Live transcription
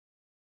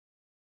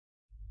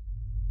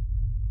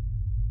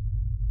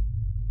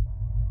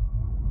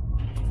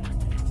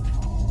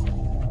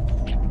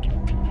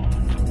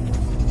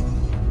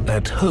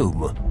at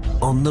home,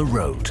 on the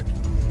road.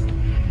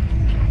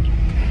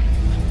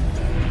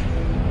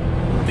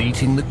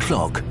 Beating the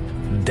clock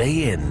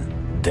day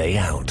in, day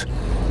out.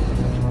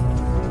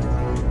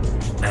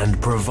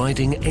 And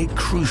providing a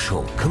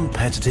crucial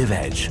competitive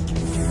edge.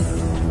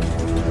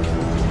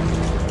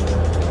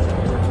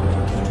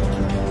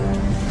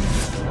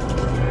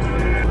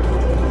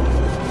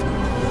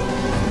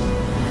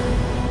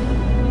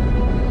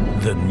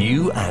 The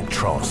new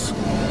Actros.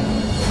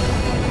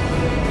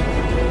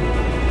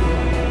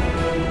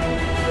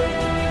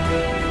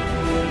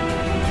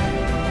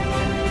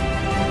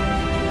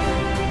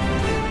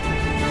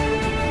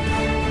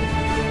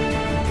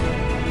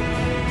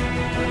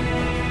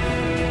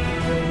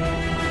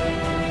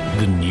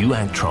 The new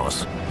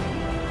Actros,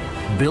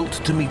 built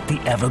to meet the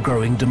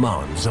ever-growing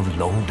demands of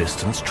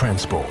long-distance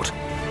transport,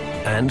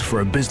 and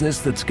for a business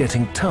that's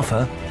getting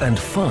tougher and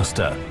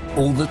faster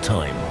all the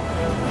time.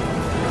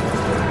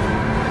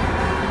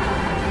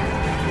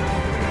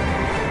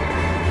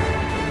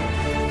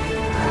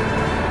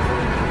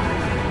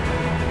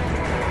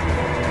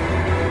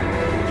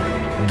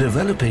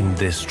 Developing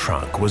this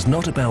truck was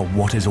not about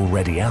what is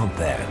already out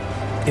there.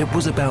 It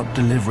was about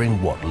delivering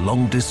what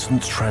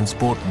long-distance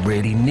transport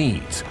really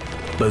needs,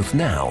 both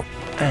now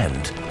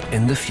and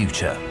in the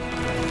future.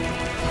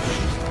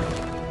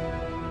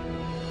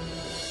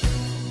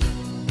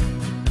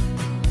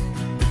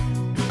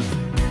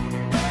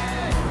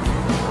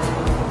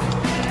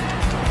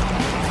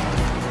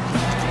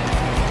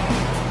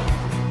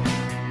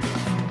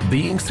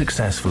 Being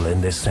successful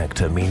in this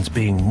sector means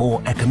being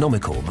more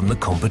economical than the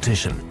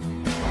competition.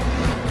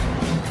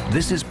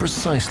 This is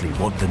precisely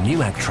what the new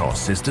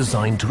Actros is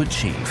designed to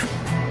achieve.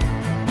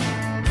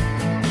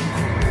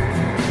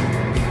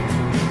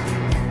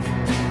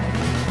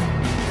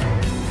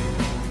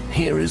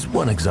 Here is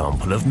one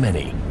example of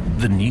many,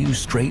 the new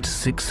straight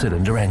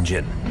six-cylinder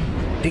engine.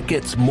 It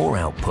gets more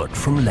output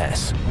from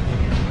less.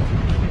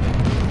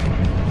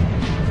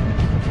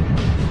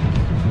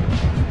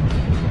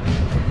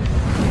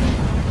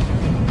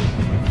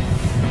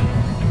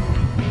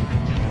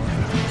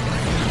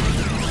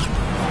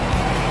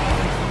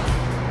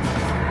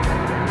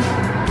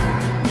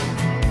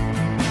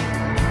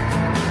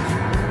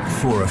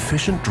 For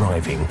efficient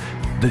driving,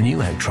 the new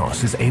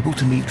Actros is able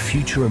to meet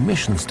future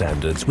emission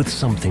standards with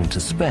something to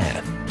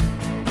spare.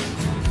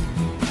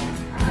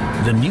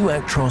 The new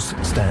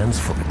Actros stands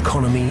for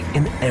economy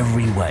in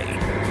every way.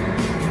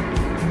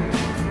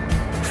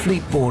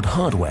 Fleetboard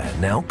hardware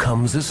now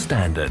comes as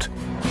standard.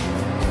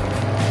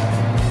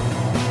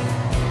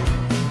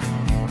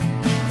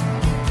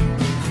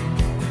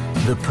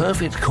 The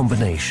perfect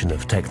combination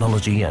of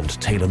technology and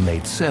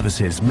tailor-made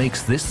services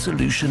makes this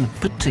solution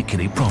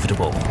particularly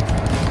profitable.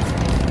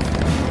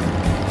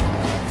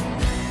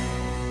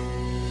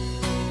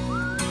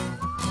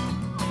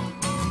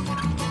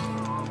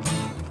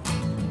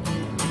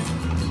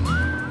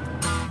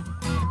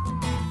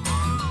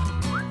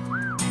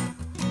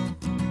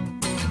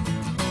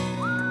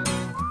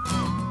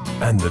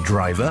 And the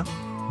driver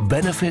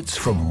benefits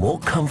from more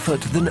comfort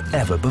than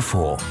ever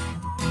before.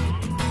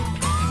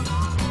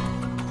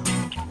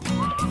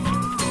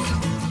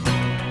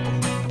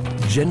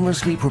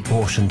 Generously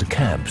proportioned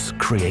cabs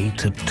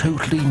create a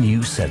totally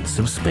new sense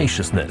of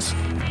spaciousness.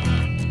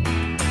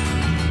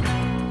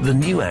 The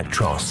new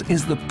Actros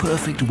is the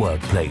perfect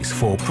workplace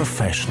for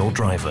professional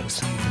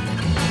drivers.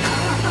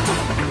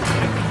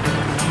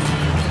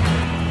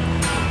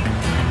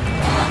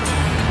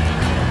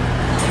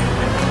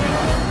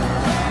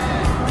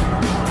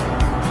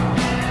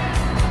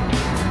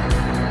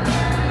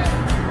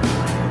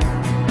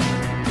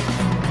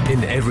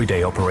 In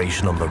everyday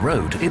operation on the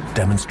road, it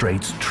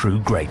demonstrates true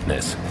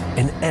greatness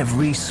in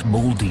every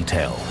small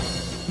detail.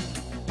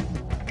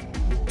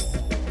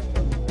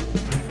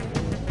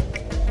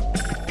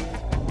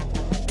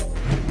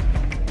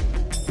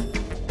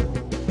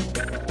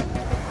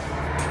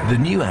 The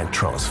new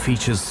Actros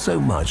features so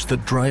much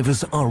that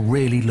drivers are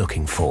really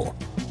looking for,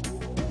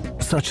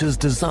 such as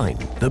design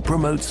that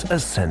promotes a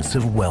sense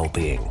of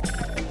well-being.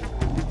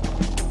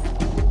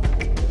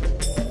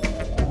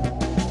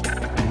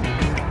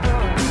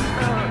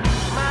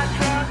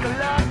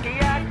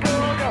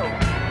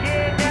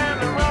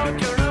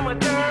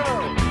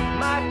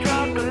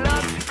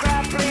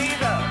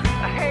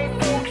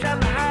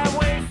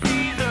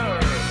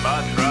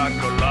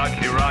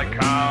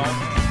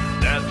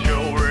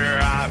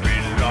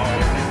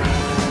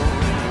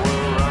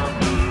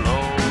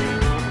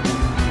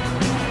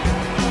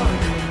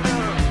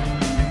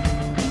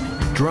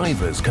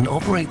 Drivers can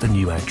operate the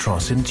new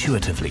Actros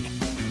intuitively.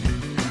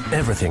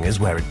 Everything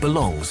is where it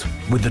belongs,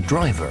 with the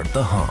driver at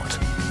the heart.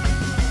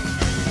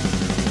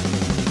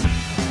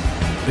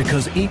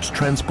 Because each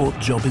transport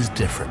job is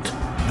different,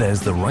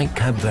 there's the right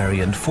cab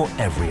variant for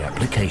every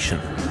application.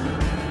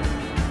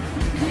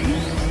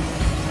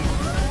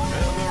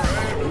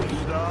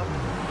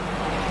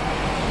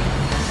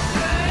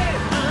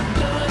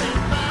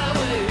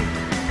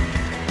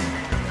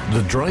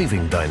 The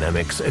driving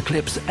dynamics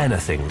eclipse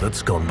anything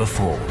that's gone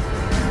before.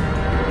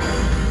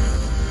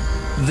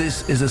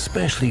 This is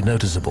especially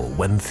noticeable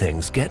when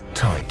things get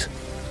tight.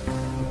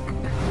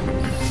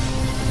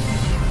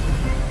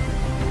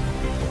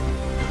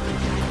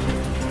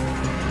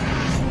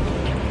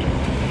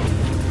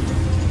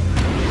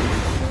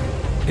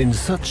 In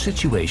such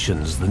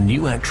situations, the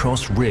new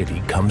Actros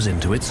really comes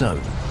into its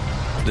own.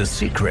 The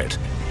secret: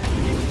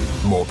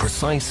 more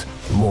precise,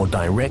 more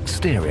direct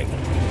steering,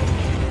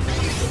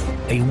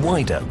 a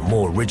wider,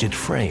 more rigid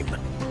frame,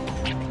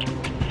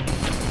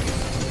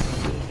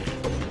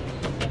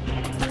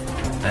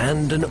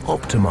 and an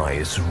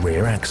optimized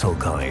rear axle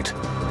guide.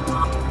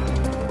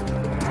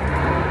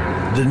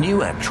 The new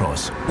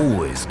Actros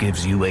always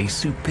gives you a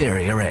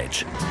superior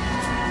edge.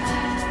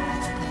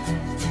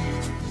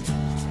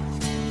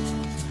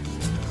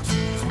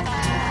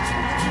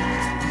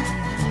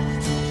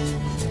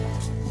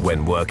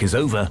 When work is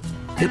over,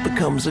 it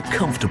becomes a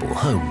comfortable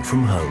home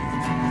from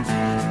home.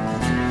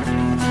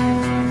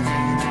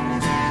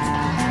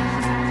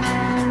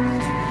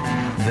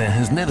 There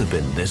has never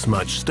been this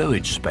much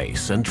stowage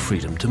space and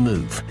freedom to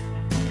move,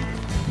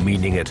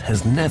 meaning it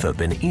has never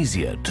been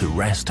easier to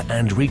rest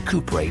and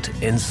recuperate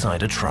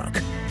inside a truck.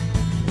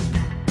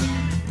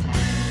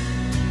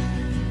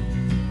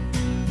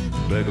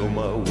 Back on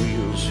my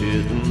wheels,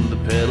 hitting the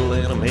pedal,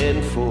 and I'm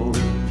heading for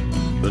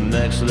the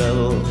next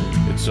level.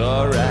 It's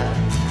alright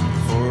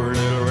for a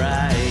little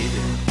ride.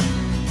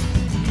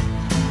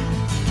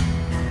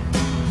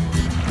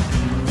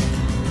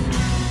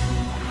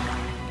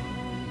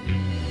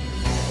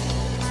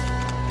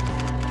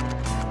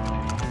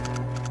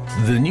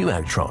 The new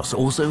Actros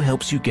also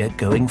helps you get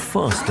going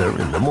faster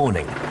in the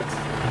morning.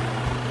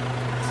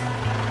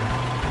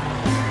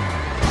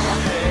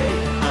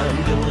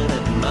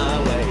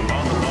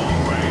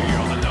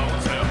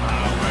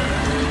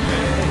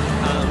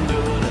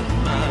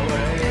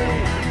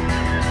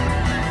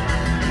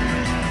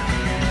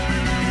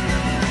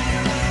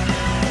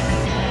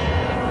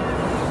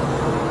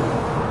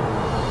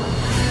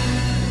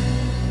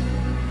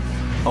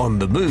 On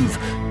the move,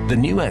 the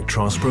new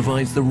Actros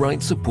provides the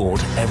right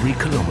support every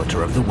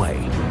kilometre of the way.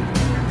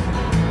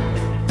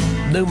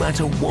 No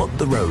matter what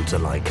the roads are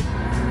like,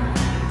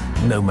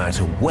 no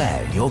matter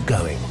where you're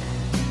going,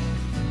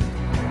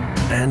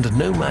 and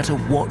no matter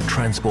what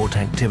transport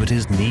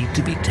activities need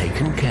to be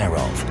taken care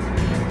of.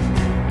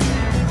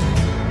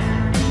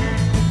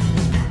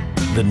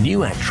 The new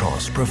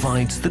Actros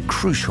provides the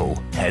crucial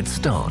head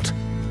start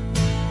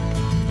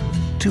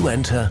to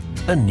enter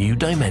a new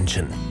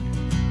dimension.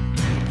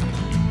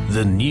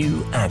 The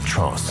new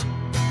Actros.